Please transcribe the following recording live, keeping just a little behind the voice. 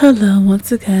Hello,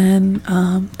 once again.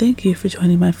 Thank you for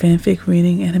joining my fanfic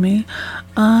reading anime.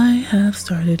 I have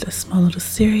started a small little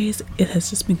series. It has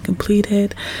just been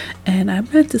completed, and I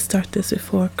meant to start this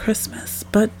before Christmas,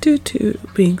 but due to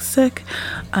being sick,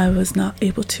 I was not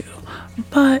able to.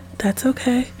 But that's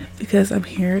okay because I'm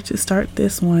here to start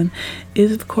this one. It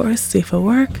is, of course, safe for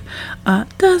work.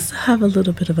 Does have a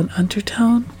little bit of an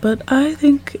undertone, but I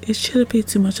think it shouldn't be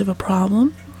too much of a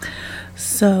problem.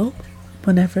 So,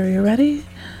 whenever you're ready,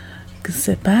 you can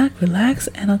sit back, relax,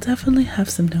 and I'll definitely have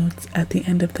some notes at the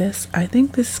end of this. I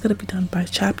think this is going to be done by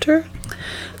chapter,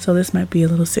 so this might be a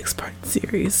little 6-part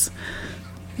series.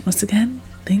 Once again,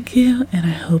 thank you, and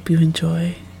I hope you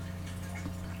enjoy.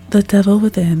 The Devil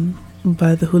Within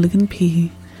by the Hooligan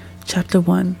P, Chapter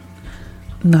 1,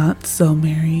 Not So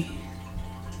Merry.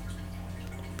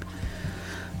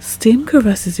 Steam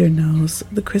caresses your nose.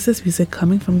 The Christmas music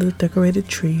coming from the decorated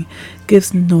tree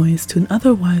gives noise to an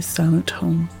otherwise silent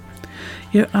home.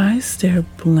 Your eyes stare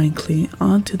blankly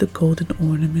onto the golden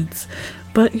ornaments,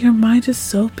 but your mind is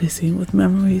so busy with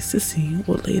memories to see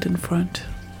what laid in front.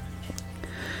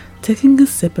 Taking a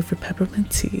sip of your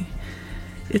peppermint tea,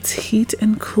 its heat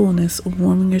and coolness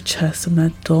warming your chest from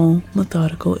that dull,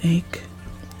 methodical ache.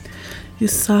 You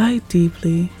sigh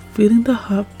deeply, feeling the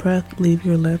hot breath leave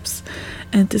your lips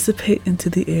and dissipate into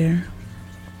the air.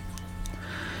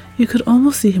 You could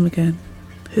almost see him again,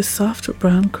 his soft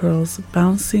brown curls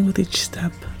bouncing with each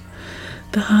step,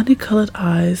 the honey-colored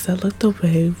eyes that looked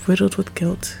away riddled with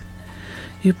guilt.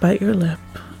 You bite your lip,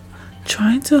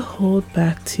 trying to hold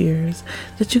back tears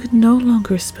that you could no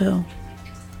longer spill.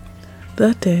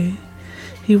 That day,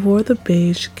 he wore the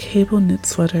beige cable knit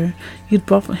sweater you'd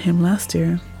bought for him last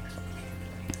year,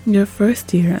 your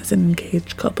first year as an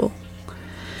engaged couple.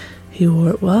 He wore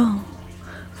it well,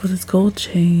 with his gold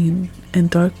chain and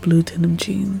dark blue denim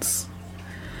jeans.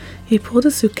 He pulled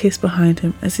a suitcase behind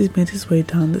him as he made his way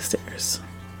down the stairs.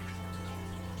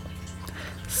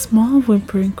 Small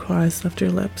whimpering cries left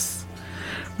your lips.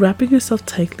 Wrapping yourself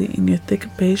tightly in your thick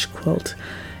beige quilt,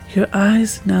 your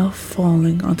eyes now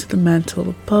falling onto the mantel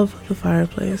above the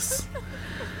fireplace.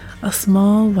 A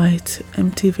small white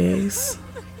empty vase,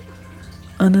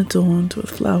 unadorned with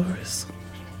flowers.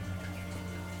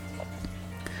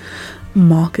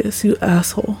 Marcus, you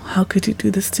asshole, how could you do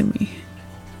this to me?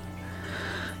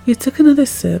 You took another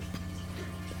sip.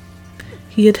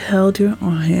 He had held your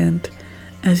hand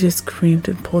as you screamed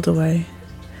and pulled away.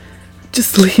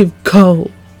 Just leave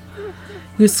go!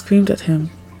 You screamed at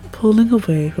him, pulling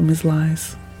away from his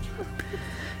lies.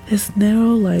 His narrow,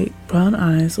 light brown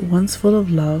eyes, once full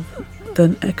of love,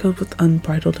 then echoed with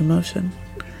unbridled emotion.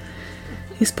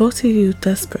 He spoke to you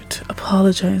desperate,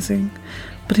 apologizing,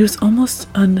 but he was almost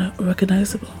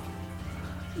unrecognizable.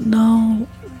 No,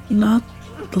 not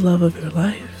the love of your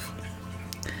life.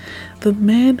 The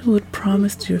man who had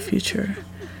promised you a future,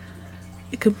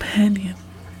 a companion.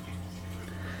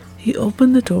 He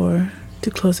opened the door to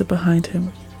close it behind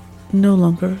him, no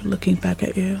longer looking back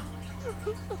at you.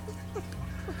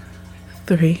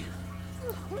 3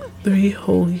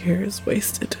 whole years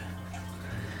wasted.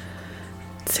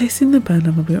 Tasting the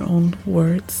venom of your own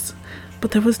words, but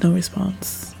there was no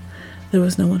response. There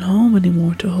was no one home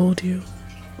anymore to hold you.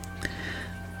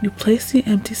 You placed the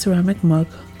empty ceramic mug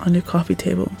on your coffee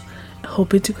table,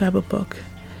 hoping to grab a book,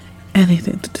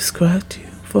 anything to distract you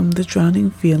from the drowning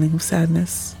feeling of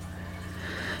sadness.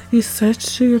 You searched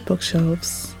through your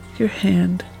bookshelves, your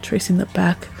hand tracing the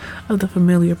back of the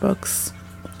familiar books.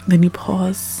 Then you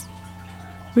pause,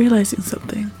 realizing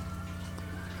something.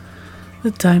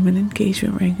 The diamond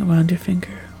engagement ring around your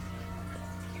finger.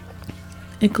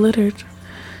 It glittered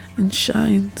and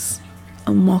shines,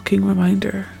 a mocking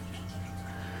reminder.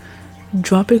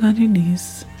 Dropping on your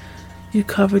knees, you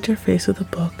covered your face with a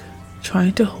book,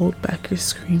 trying to hold back your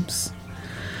screams,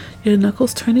 your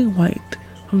knuckles turning white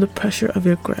from the pressure of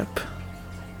your grip.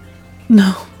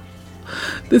 No,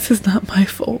 this is not my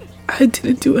fault. I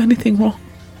didn't do anything wrong.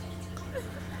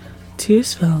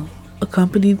 Tears fell,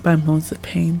 accompanied by moans of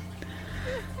pain.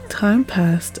 Time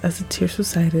passed as the tears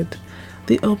subsided,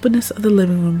 the openness of the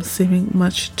living room seeming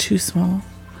much too small.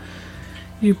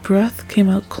 Your breath came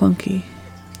out clunky.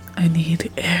 I need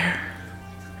air.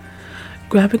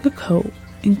 Grabbing a coat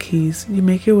and keys, you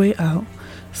make your way out,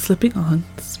 slipping on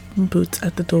boots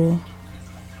at the door.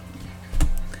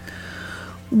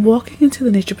 Walking into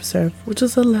the nature preserve, which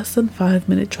was a less than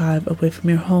 5-minute drive away from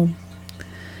your home.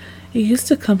 You used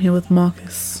to come here with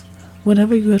Marcus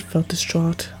whenever you had felt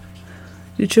distraught.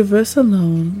 You traverse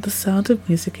alone, the sound of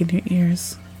music in your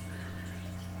ears.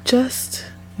 Just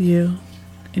you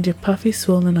and your puffy,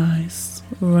 swollen eyes,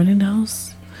 runny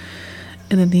nose,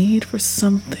 and a need for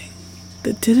something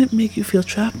that didn't make you feel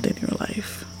trapped in your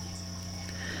life.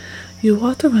 You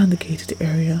walked around the gated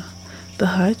area. The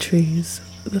high trees,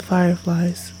 the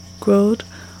fireflies, glowed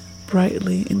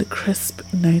brightly in the crisp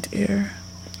night air.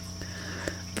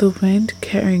 The wind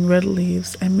carrying red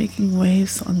leaves and making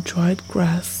waves on dried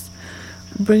grass,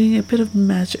 bringing a bit of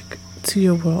magic to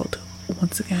your world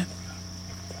once again.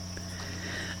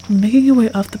 Making your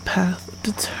way off the path,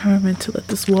 determined to let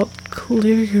this walk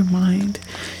clear your mind,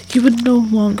 you would no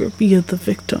longer be the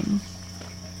victim.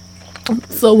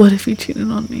 So what if you cheated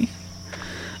on me?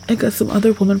 I got some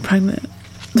other woman pregnant.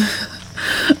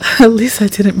 At least I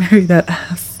didn't marry that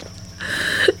ass.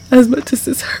 As much as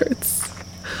this hurts,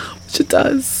 which it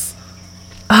does,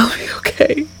 I'll be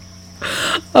okay.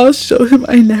 I'll show him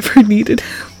I never needed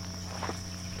him.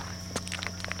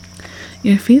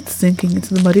 Your feet sinking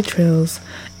into the muddy trails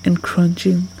and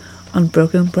crunching on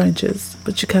broken branches,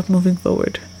 but you kept moving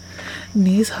forward.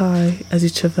 Knees high as you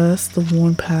traversed the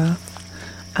worn path,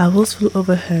 owls flew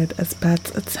overhead as bats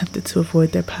attempted to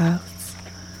avoid their paths.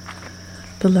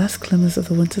 The last glimmers of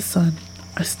the winter sun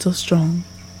are still strong,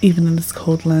 even in this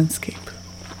cold landscape.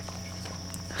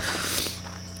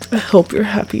 I hope you're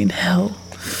happy in hell,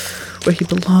 where he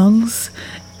belongs,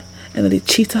 and that he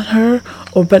cheats on her,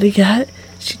 or better yet,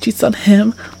 she cheats on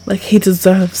him like he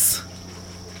deserves.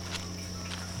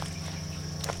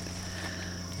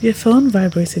 Your phone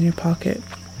vibrates in your pocket.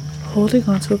 Holding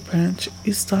onto a branch,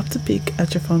 you stop to peek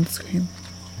at your phone screen.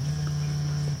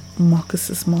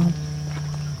 Marcus's mom.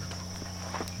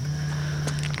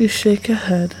 You shake your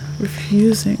head,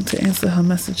 refusing to answer her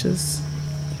messages.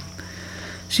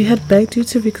 She had begged you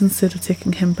to reconsider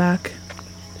taking him back.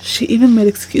 She even made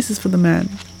excuses for the man.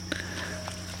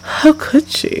 How could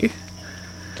she?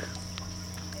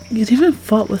 You'd even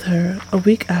fought with her a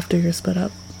week after you split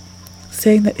up,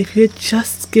 saying that if you had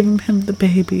just given him the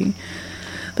baby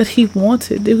that he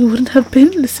wanted, we wouldn't have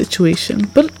been in this situation.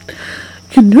 But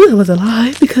you knew that was a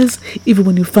lie, because even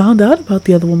when you found out about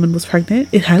the other woman was pregnant,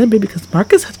 it hadn't been because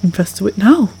Marcus had confessed to it.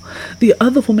 No, the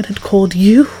other woman had called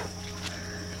you,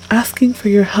 asking for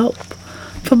your help,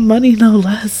 for money no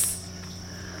less.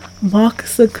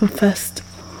 Marcus had confessed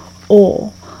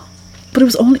all, but it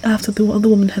was only after the other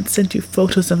woman had sent you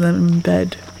photos of them in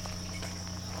bed.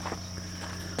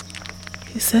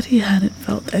 He said he hadn't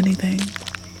felt anything,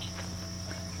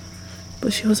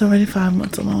 but she was already 5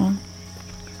 months along,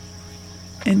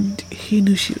 and he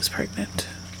knew she was pregnant.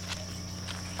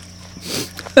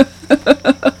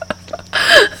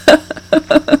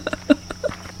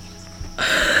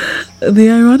 The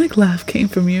ironic laugh came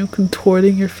from you,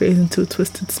 contorting your face into a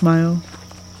twisted smile.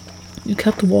 You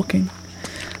kept walking,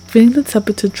 feeling the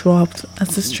temperature dropped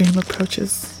as the stream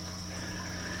approaches.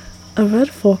 A red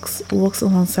fox walks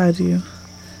alongside you,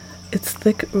 its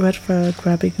thick red fur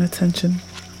grabbing your attention.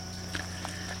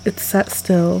 It sat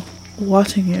still,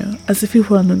 watching you as if you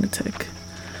were a lunatic,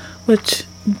 which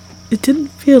it didn't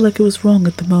feel like it was wrong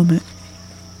at the moment.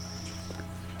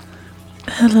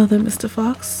 Hello there, Mr.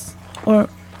 Fox. Or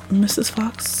Mrs.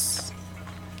 Fox.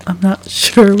 I'm not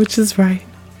sure which is right.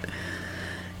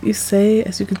 You say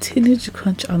as you continue to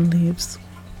crunch on leaves.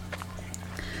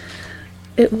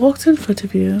 It walked in front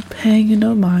of you, paying you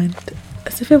no mind,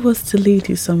 as if it was to lead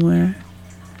you somewhere.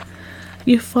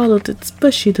 You followed its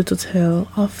bushy little tail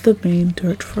off the main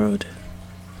dirt road.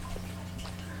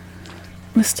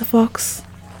 Mr. Fox,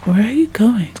 where are you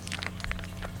going?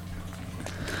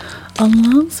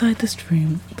 Alongside the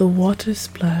stream, the water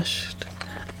splashed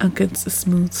against the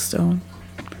smooth stone.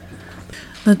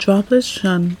 The droplets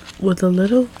shone with the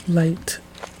little light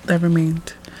that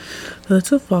remained. The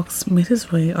little fox made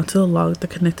his way onto the log that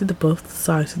connected to both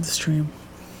sides of the stream.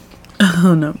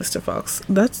 Oh no, Mr. Fox,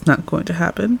 that's not going to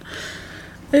happen.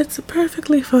 It's a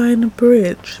perfectly fine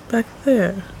bridge back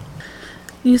there,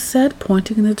 you said,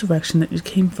 pointing in the direction that you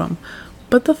came from,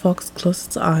 but the fox closed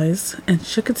its eyes and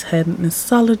shook its head in a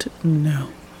solid no.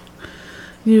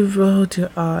 You rolled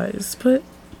your eyes, but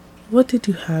what did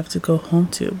you have to go home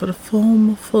to but a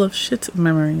home full of shit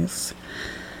memories?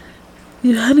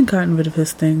 You hadn't gotten rid of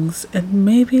his things, and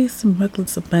maybe some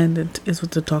reckless abandon is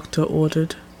what the doctor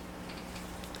ordered.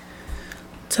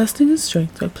 Testing his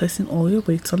strength by placing all your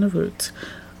weights on the root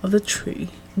of the tree,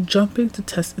 jumping to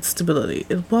test its stability,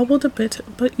 it wobbled a bit,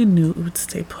 but you knew it would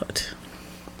stay put.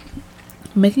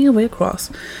 Making your way across,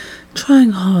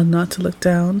 trying hard not to look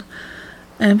down,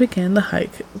 and began the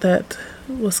hike that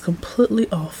was completely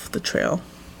off the trail.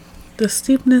 The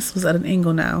steepness was at an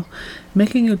angle now,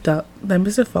 making you doubt that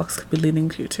Mr. Fox could be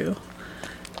leading you to.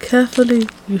 Carefully,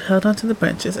 you held onto the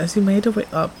branches as you made your way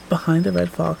up behind the red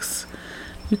fox.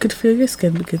 You could feel your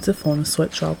skin begin to form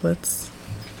sweat droplets.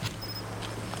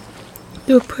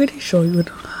 You were pretty sure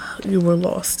you were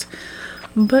lost.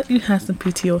 But you had some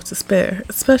PTO to spare,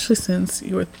 especially since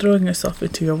you were throwing yourself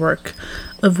into your work,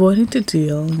 avoiding to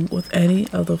deal with any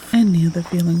of the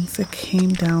feelings that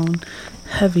came down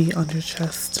heavy on your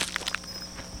chest.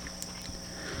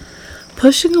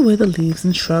 Pushing away the leaves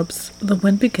and shrubs, the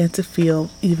wind began to feel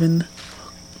even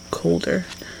colder.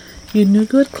 You knew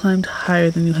you had climbed higher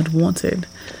than you had wanted.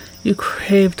 You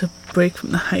craved a break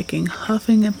from the hiking,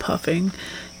 huffing and puffing.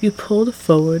 You pulled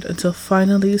forward until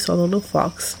finally you saw the little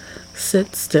fox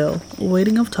sit still,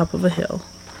 waiting on top of a hill.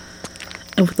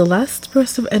 And with the last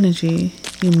burst of energy,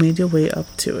 you made your way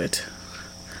up to it.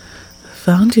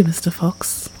 Found you, Mr.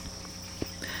 Fox.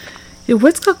 Your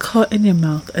words got caught in your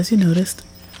mouth as you noticed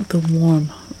the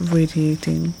warmth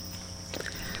radiating.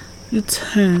 You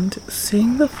turned,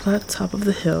 seeing the flat top of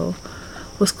the hill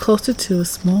was closer to a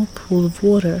small pool of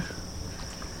water.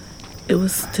 It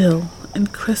was still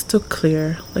and crystal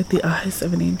clear like the eyes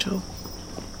of an angel.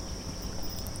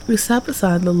 We sat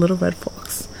beside the little red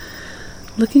fox,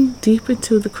 looking deep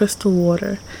into the crystal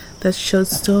water that showed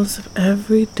stones of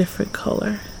every different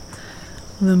color.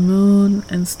 The moon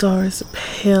and stars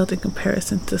paled in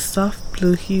comparison to the soft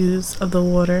blue hues of the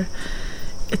water,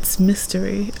 its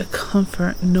mystery, a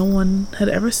comfort no one had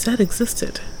ever said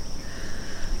existed.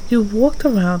 You walked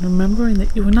around remembering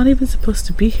that you were not even supposed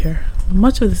to be here.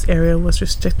 Much of this area was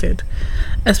restricted,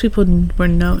 as people were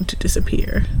known to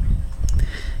disappear.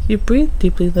 You breathed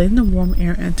deeply, letting the warm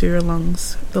air enter your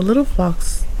lungs. The little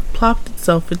fox plopped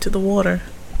itself into the water.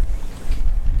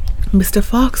 Mr.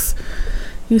 Fox,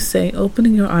 you say,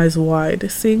 opening your eyes wide,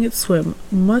 seeing it swim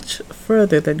much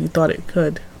further than you thought it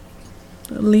could.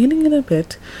 Leaning in a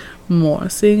bit more,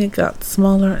 seeing it got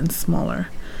smaller and smaller.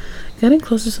 Getting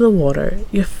closer to the water,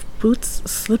 your boots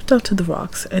slipped out to the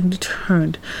rocks, and you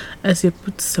turned as your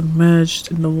boots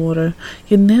submerged in the water,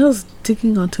 your nails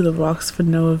digging onto the rocks for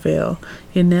no avail.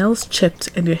 Your nails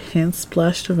chipped and your hands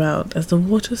splashed around as the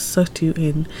water sucked you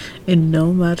in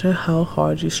no matter how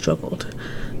hard you struggled.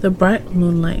 The bright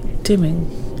moonlight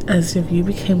dimming as your view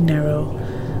became narrow.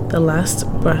 The last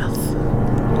breath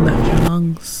left your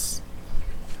lungs.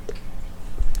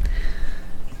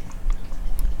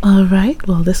 Alright,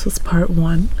 well, this was part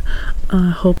 1.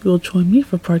 I hope you'll join me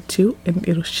for part 2, and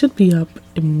it should be up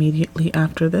immediately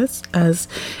after this, as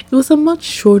it was a much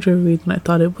shorter read than I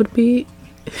thought it would be.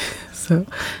 So,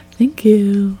 thank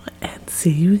you, and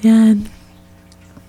see you again.